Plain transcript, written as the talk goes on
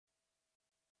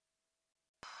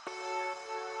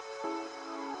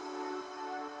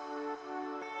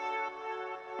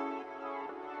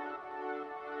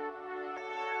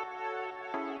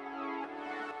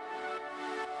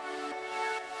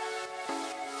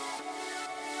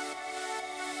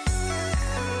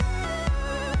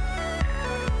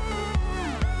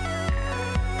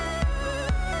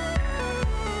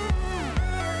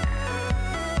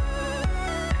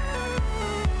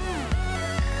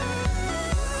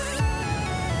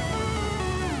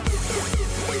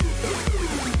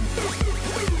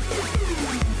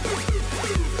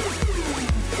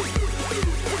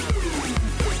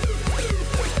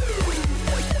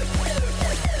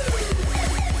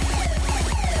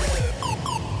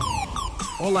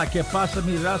Hola, que pasa,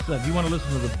 mi raza? If you want to listen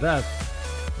to the best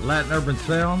Latin urban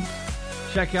sounds,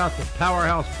 check out the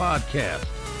Powerhouse Podcast.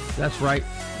 That's right,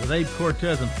 with Abe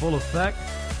Cortez in full effect,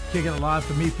 kicking it live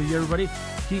for me, for you, everybody.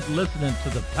 Keep listening to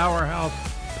the Powerhouse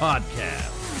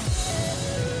Podcast.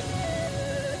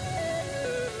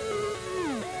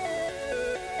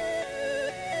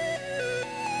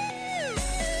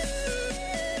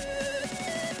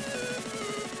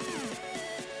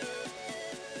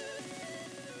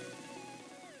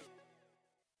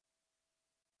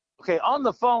 Okay, on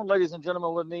the phone, ladies and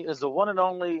gentlemen, with me is the one and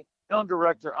only film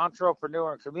director,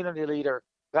 entrepreneur, and community leader,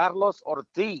 Carlos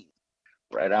Ortiz.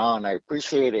 Right on. I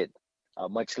appreciate it.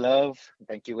 Much love.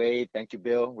 Thank you, Abe. Thank you,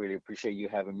 Bill. Really appreciate you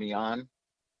having me on.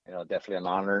 Definitely an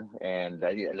honor, and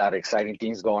a lot of exciting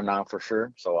things going on for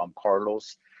sure. So I'm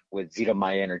Carlos with Zeta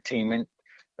Maya Entertainment.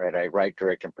 Right, I write,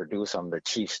 direct, and produce. I'm the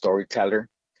chief storyteller,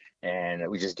 and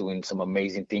we're just doing some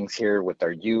amazing things here with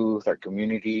our youth, our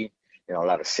community. A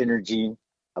lot of synergy.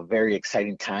 A very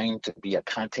exciting time to be a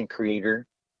content creator,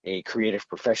 a creative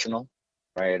professional,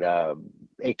 right?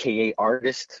 AKA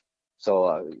artist.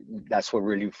 So that's what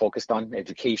we're really focused on: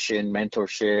 education,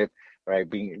 mentorship, right?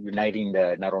 Uniting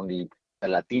not only the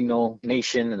Latino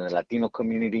nation and the Latino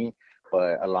community,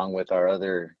 but along with our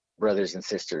other brothers and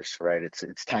sisters, right?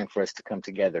 It's time for us to come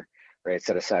together, right?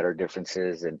 Set aside our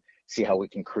differences and see how we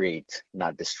can create,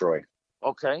 not destroy.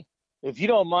 Okay. If you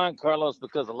don't mind, Carlos,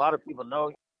 because a lot of people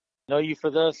know you for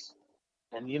this.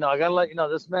 And, I got to let you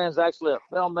know, this man's actually a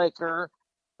filmmaker,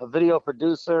 a video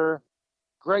producer,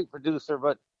 great producer.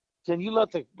 But can you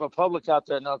let the public out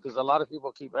there know, because a lot of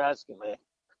people keep asking me,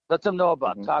 let them know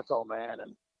about Taco Man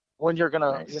and when you're going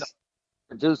to,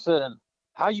 produce it and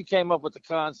how you came up with the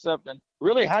concept and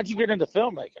really how'd you get into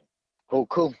filmmaking?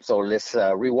 Cool. So let's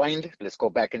rewind. Let's go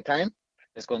back in time.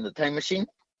 Let's go in the time machine.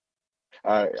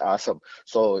 All right, awesome.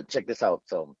 So check this out.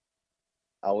 So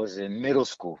I was in middle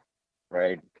school.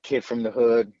 Right, kid from the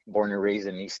hood, born and raised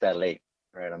in East LA,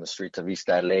 right, on the streets of East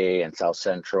LA and South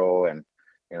Central, and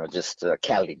just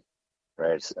Cali,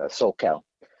 right, SoCal.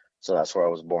 So that's where I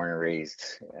was born and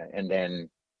raised. And then,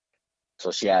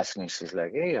 so she asked me, she's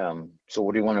like, "Hey, so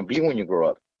what do you want to be when you grow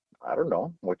up?" I don't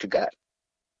know. What you got?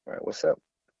 All right, what's up?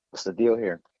 What's the deal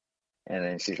here? And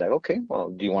then she's like, "Okay,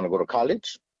 well, do you want to go to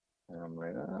college?" And I'm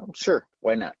like, "Sure,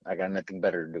 why not? I got nothing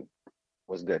better to do.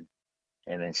 What's good?"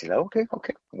 And then she's like, okay.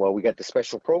 Well, we got the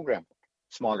special program,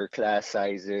 smaller class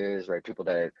sizes, right? People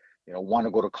that, want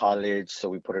to go to college. So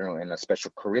we put it in a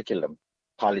special curriculum,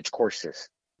 college courses,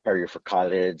 prepare you for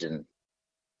college and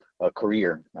a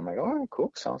career. I'm like, all right,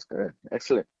 cool. Sounds good.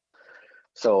 Excellent.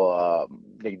 So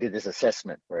they did this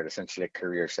assessment, right? Essentially a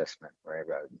career assessment, right?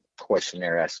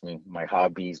 Questionnaire asked me my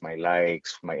hobbies, my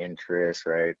likes, my interests,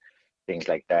 right? Things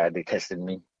like that. They tested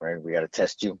me, right? We got to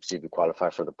test you, see if you qualify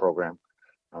for the program.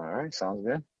 All right, sounds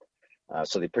good.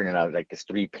 So they printed out like this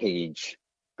 3-page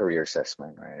career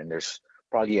assessment, right? And there's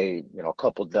probably a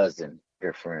couple dozen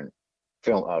different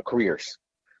film careers,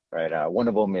 right? One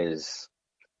of them is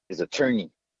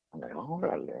attorney. I'm like, oh,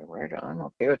 right on,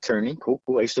 okay, attorney, cool.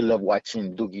 I used to love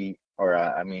watching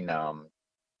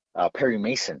Perry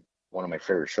Mason, one of my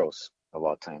favorite shows of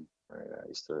all time. Right? I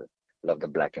used to love the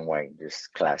black and white,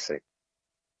 just classic.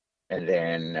 And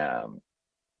then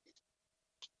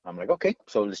I'm like, okay,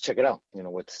 so let's check it out.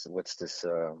 What's this,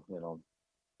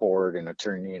 board and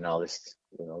attorney and all this,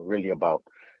 really about.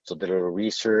 So did a little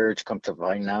research, come to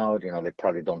find out, they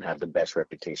probably don't have the best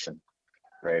reputation,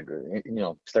 right?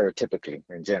 Stereotypically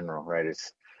in general, right?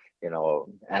 It's,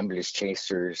 ambulance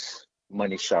chasers,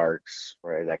 money sharks,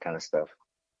 right? That kind of stuff.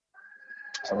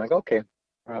 So I'm like, okay,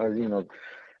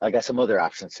 I got some other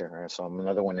options here. Right? So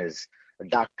another one is a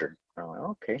doctor. I'm like,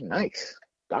 okay, nice.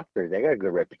 Doctor, they got a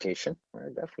good reputation,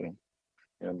 right? Definitely.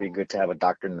 It'd be good to have a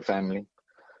doctor in the family.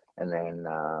 And then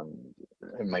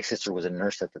and my sister was a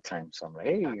nurse at the time. So I'm like,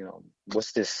 hey,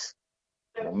 what's this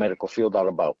medical field all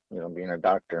about? Being a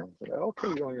doctor. Like,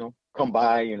 okay, come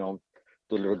by, do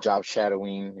a little job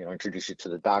shadowing, introduce you to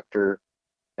the doctor.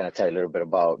 kind of tell you a little bit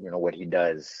about, what he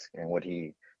does and what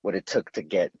it took to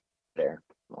get there.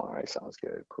 All right, sounds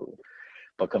good, cool.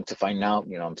 But come to find out,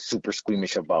 I'm super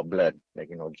squeamish about blood, like,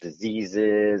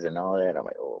 diseases and all that. I'm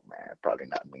like, oh man, probably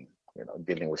not me,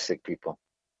 dealing with sick people.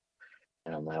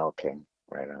 And I'm like, okay,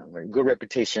 right on. Like, good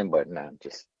reputation, but nah,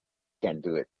 just can't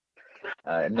do it.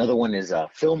 Another one is a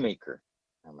filmmaker.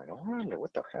 I'm like, oh,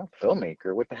 what the hell,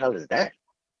 filmmaker? What the hell is that?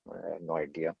 I have no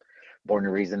idea. Born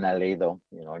and raised in LA, though.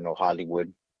 I know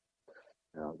Hollywood.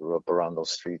 Grew up around those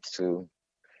streets too.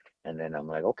 And then I'm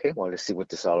like, okay, well, let's see what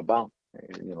this is all about.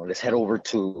 Let's head over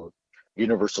to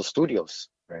Universal Studios,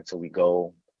 right? So we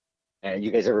go, and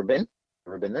you guys ever been?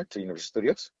 Ever been there to Universal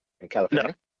Studios in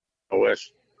California? No, I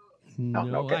wish. No,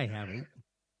 No, okay. I haven't.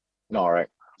 No, all right.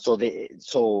 So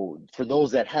for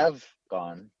those that have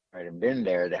gone, right, and been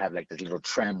there, they have like this little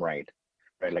tram ride,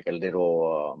 right? Like a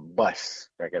little bus,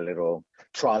 like a little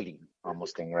trolley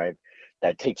almost thing, right?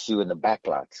 That takes you in the back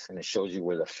lots and it shows you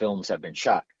where the films have been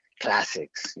shot.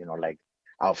 Classics, like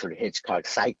Alfred Hitchcock,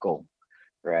 Psycho,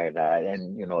 right?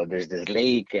 And there's this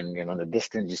lake, and in the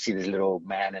distance you see this little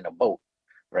man in a boat,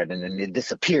 right? And then it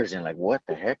disappears, and like, what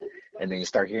the heck? And then you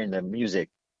start hearing the music,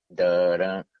 da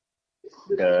da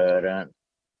da da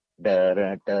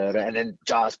da da da, and then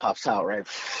Jaws pops out, right?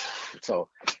 So,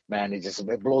 man,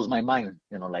 it blows my mind,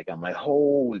 like I'm like,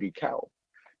 holy cow,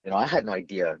 I had no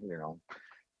idea,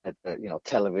 that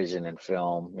television and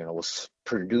film, was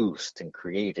produced and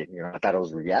created. I thought it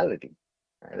was reality.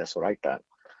 Right? That's what I thought.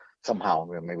 Somehow,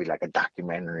 maybe like a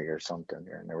documentary or something.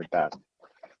 I never thought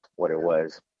what it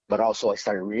was. But also, I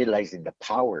started realizing the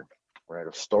power, right,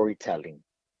 of storytelling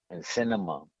and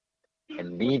cinema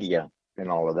and media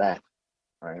and all of that,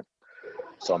 right?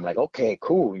 So I'm like, okay,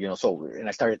 cool. And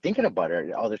I started thinking about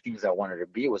it. All the things I wanted to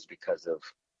be was because of,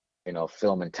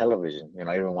 film and television.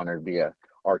 I even wanted to be a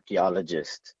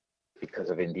archaeologist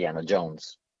because of Indiana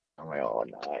Jones. I'm like, oh,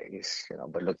 nice,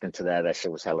 but looked into that. That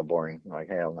shit was hella boring. I'm like,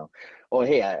 hell no. Oh,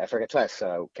 hey, I forgot to ask,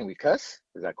 can we cuss?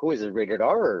 Is that cool? Is it rated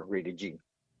R or rated G?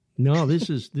 No, this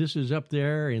is up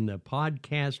there in the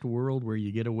podcast world where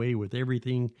you get away with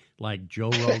everything, like Joe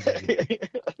Rogan.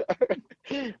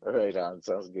 Right on,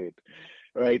 sounds good.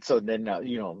 Right, so then,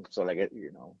 so like,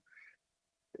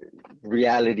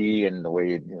 reality and the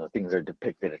way, things are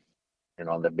depicted,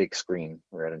 on the big screen,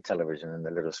 right, on television and the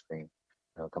little screen,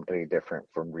 completely different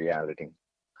from reality.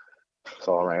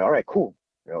 So I'm like, all right, cool.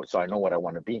 So I know what I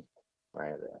want to be,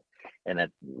 right? And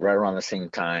right around the same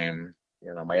time,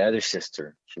 my other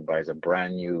sister, she buys a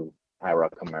brand new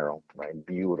IROC Camaro, right?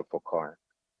 Beautiful car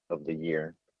of the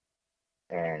year.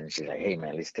 And she's like, hey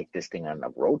man, let's take this thing on a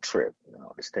road trip.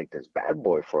 Let's take this bad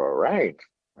boy for a ride,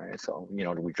 right? So,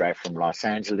 we drive from Los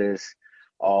Angeles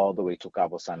all the way to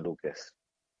Cabo San Lucas,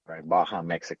 right? Baja,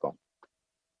 Mexico.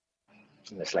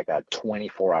 And it's like a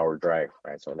 24-hour drive,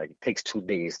 right? So like it takes 2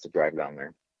 days to drive down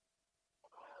there.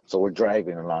 So we're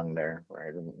driving along there,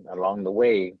 right? And along the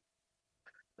way,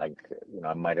 like,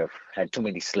 I might have had too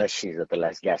many slushies at the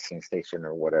last gasoline station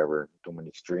or whatever, too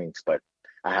many drinks, but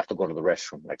I have to go to the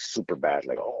restroom, like super bad.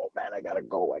 Like, oh man, I gotta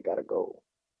go,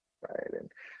 right? And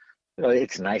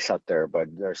it's nice out there, but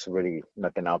there's really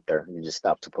nothing out there. You just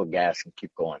stop to put gas and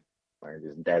keep going, right?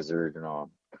 Just desert and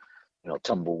all,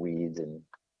 tumbleweeds and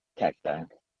cacti.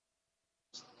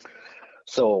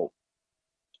 So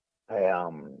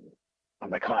I'm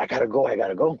like, oh, I gotta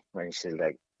go. Right? She's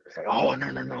like, oh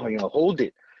no, hold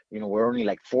it. We're only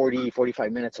like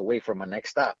 45 minutes away from my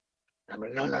next stop. I'm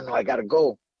like, no, I gotta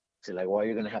go. She's like, well,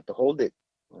 you're gonna have to hold it.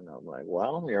 And I'm like,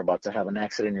 well, you're about to have an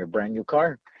accident in your brand new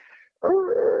car.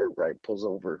 Right, pulls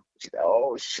over. She's like,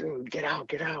 oh shoot, get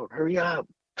out, hurry up.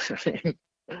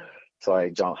 So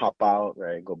I hop out,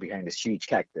 right, go behind this huge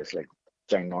cactus, like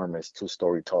ginormous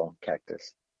 2-story tall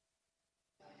cactus.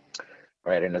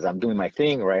 Right, and as I'm doing my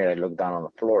thing, right, I look down on the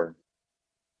floor.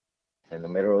 In the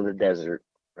middle of the desert,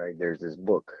 right, there's this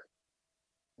book.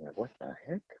 I'm like, what the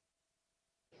heck?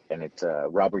 And it's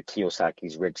Robert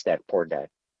Kiyosaki's Rich Dad, Poor Dad.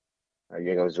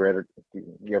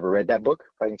 You ever read that book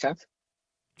by any chance?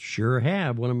 Sure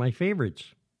have. One of my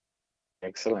favorites.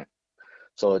 Excellent.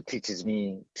 So it teaches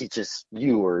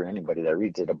you or anybody that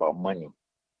reads it about money,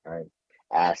 right?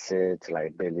 Assets,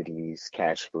 liabilities,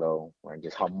 cash flow, right?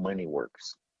 Just how money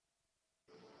works,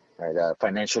 right?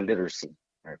 Financial literacy,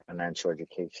 right? Financial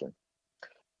education.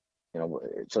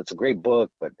 So it's a great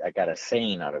book, but I got a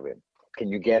saying out of it. Can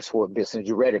you guess since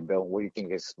you read it, Bill, what do you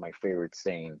think is my favorite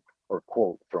saying or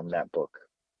quote from that book?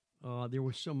 There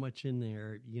was so much in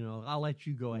there. I'll let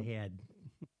you go ahead.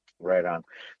 Right on.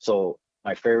 So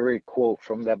my favorite quote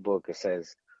from that book, it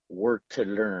says, work to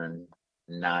learn,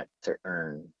 not to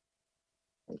earn.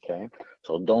 Okay.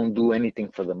 So don't do anything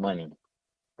for the money,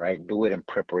 right? Do it in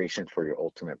preparation for your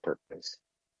ultimate purpose,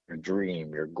 your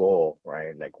dream, your goal,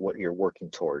 right? Like what you're working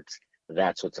towards.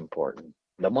 That's what's important.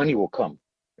 The money will come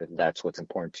if that's what's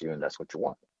important to you and that's what you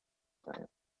want, right?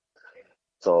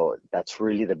 So that's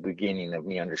really the beginning of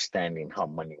me understanding how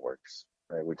money works,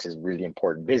 right? Which is really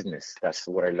important. Business. That's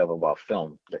what I love about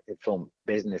film, the film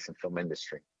business and film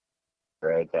industry,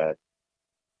 right? That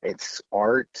it's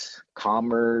art,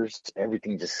 commerce,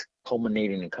 everything just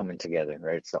culminating and coming together,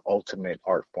 right? It's the ultimate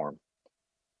art form,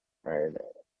 right?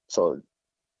 So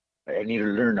I need to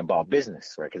learn about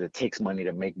business, right? Because it takes money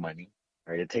to make money,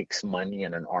 right? It takes money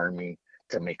and an army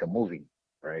to make a movie,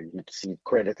 right? You see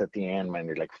credits at the end, man.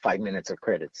 There's like 5 minutes of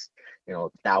credits,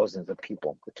 thousands of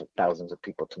people. It took thousands of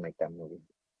people to make that movie.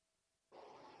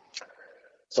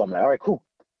 So I'm like, all right, cool.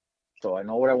 So I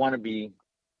know what I want to be.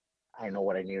 I know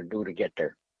what I need to do to get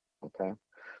there. Okay.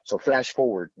 So flash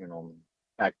forward,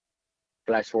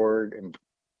 flash forward and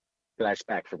flash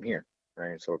back from here,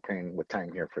 right? So we're playing with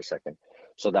time here for a second.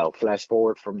 So that'll flash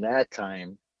forward from that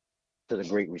time to the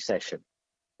Great Recession,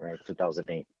 right?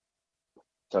 2008.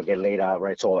 So I get laid out,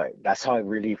 right? So that's how I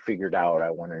really figured out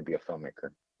I wanted to be a filmmaker,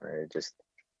 right?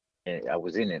 I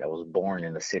was in it. I was born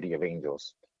in the city of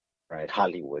angels, right?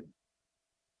 Hollywood.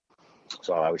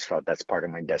 So I always felt that's part of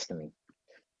my destiny.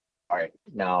 All right,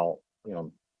 now,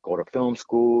 go to film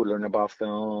school, learn about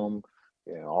film,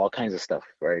 all kinds of stuff,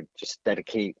 right? Just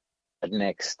dedicate the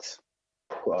next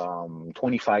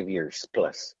 25 years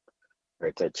plus,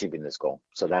 right, to achieving this goal.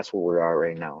 So that's where we are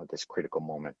right now at this critical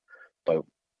moment. But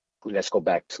let's go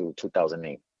back to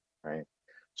 2008, right?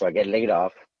 So I get laid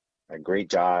off, a great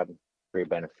job, great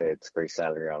benefits, great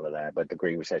salary, all of that. But the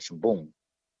Great Recession, boom,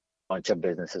 bunch of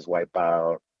businesses wipe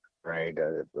out, right?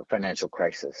 The financial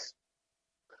crisis.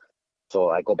 So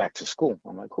I go back to school.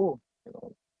 I'm like, cool.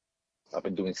 I've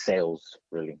been doing sales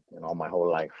really, my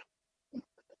whole life.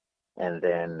 And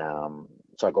then,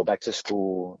 so I go back to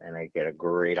school and I get a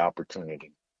great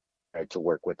opportunity, right, to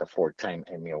work with a 4-time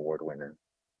Emmy Award winner,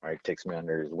 right? Takes me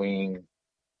under his wing,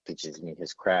 teaches me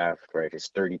his craft, right? His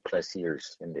 30 plus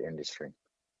years in the industry,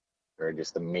 right?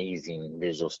 Just amazing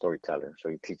visual storyteller. So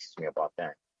he teaches me about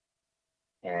that.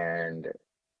 And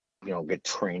get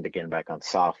trained again back on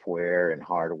software and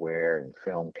hardware and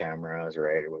film cameras,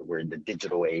 right? We're in the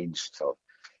digital age, so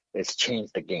it's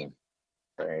changed the game,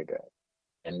 right?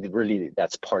 And really,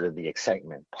 that's part of the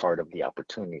excitement, part of the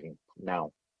opportunity.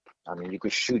 Now, I mean, you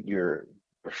could shoot your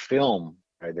film,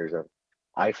 right? There's a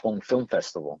iPhone Film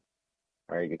Festival,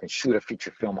 right? You can shoot a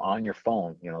feature film on your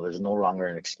phone. There's no longer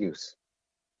an excuse,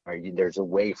 right? There's a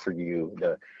way for you.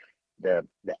 The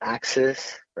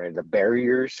access, right? The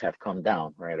barriers have come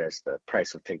down, right? As the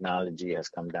price of technology has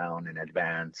come down and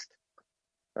advanced,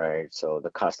 right? So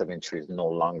the cost of entry is no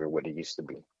longer what it used to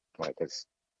be, right? Because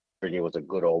really it was a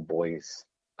good old boys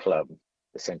club,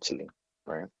 essentially,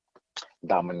 right?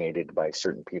 Dominated by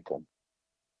certain people.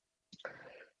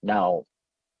 Now,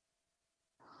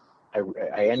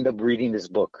 I end up reading this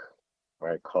book,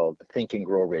 right, called Think and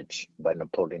Grow Rich by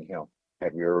Napoleon Hill.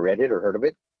 Have you ever read it or heard of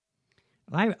it?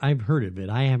 I've heard of it.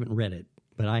 I haven't read it,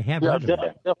 but I have heard of it.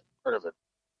 I've heard of it.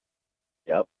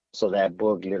 Yep. So that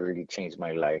book literally changed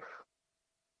my life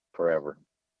forever.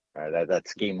 Right?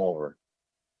 That's game over.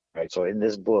 Right. So in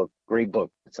this book, great book,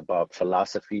 it's about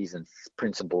philosophies and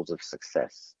principles of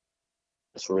success.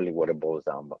 That's really what it boils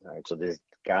down to. Right? So this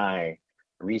guy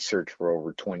researched for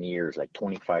over 20 years, like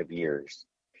 25 years,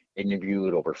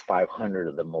 interviewed over 500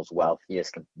 of the most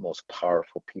wealthiest and most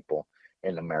powerful people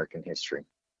in American history.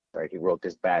 Right, he wrote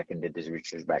this back and did this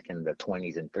research back in the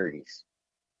 20s and 30s.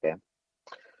 Okay,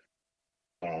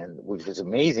 and which was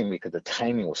amazing because the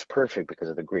timing was perfect because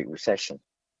of the Great Recession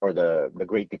or the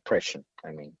Great Depression.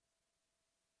 I mean,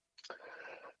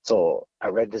 so I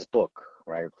read this book,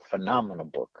 right? Phenomenal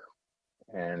book,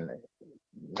 and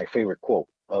my favorite quote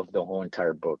of the whole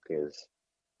entire book is,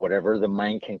 "Whatever the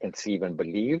mind can conceive and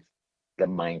believe, the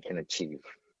mind can achieve."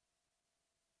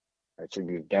 Right, so if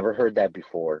you've never heard that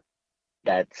before,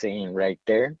 that saying right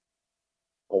there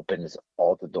opens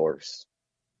all the doors,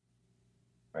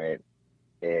 right?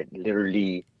 It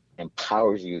literally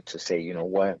empowers you to say, you know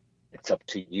what, it's up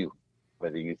to you.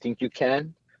 Whether you think you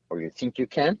can or you think you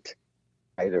can't,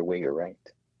 either way, you're right.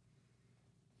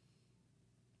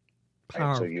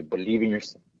 Right? So you believe in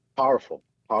yourself. Powerful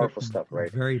stuff,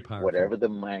 right? Very powerful. Whatever the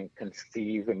mind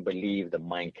conceive and believe, the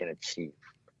mind can achieve.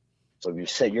 So you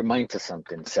set your mind to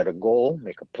something, set a goal,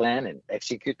 make a plan, and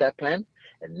execute that plan,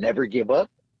 and never give up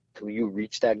till you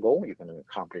reach that goal. You're going to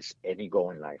accomplish any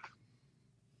goal in life,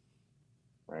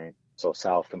 right? So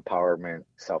self-empowerment,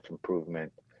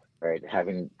 self-improvement, right?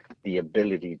 Having the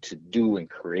ability to do and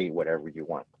create whatever you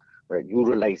want, right?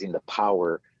 Utilizing the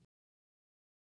power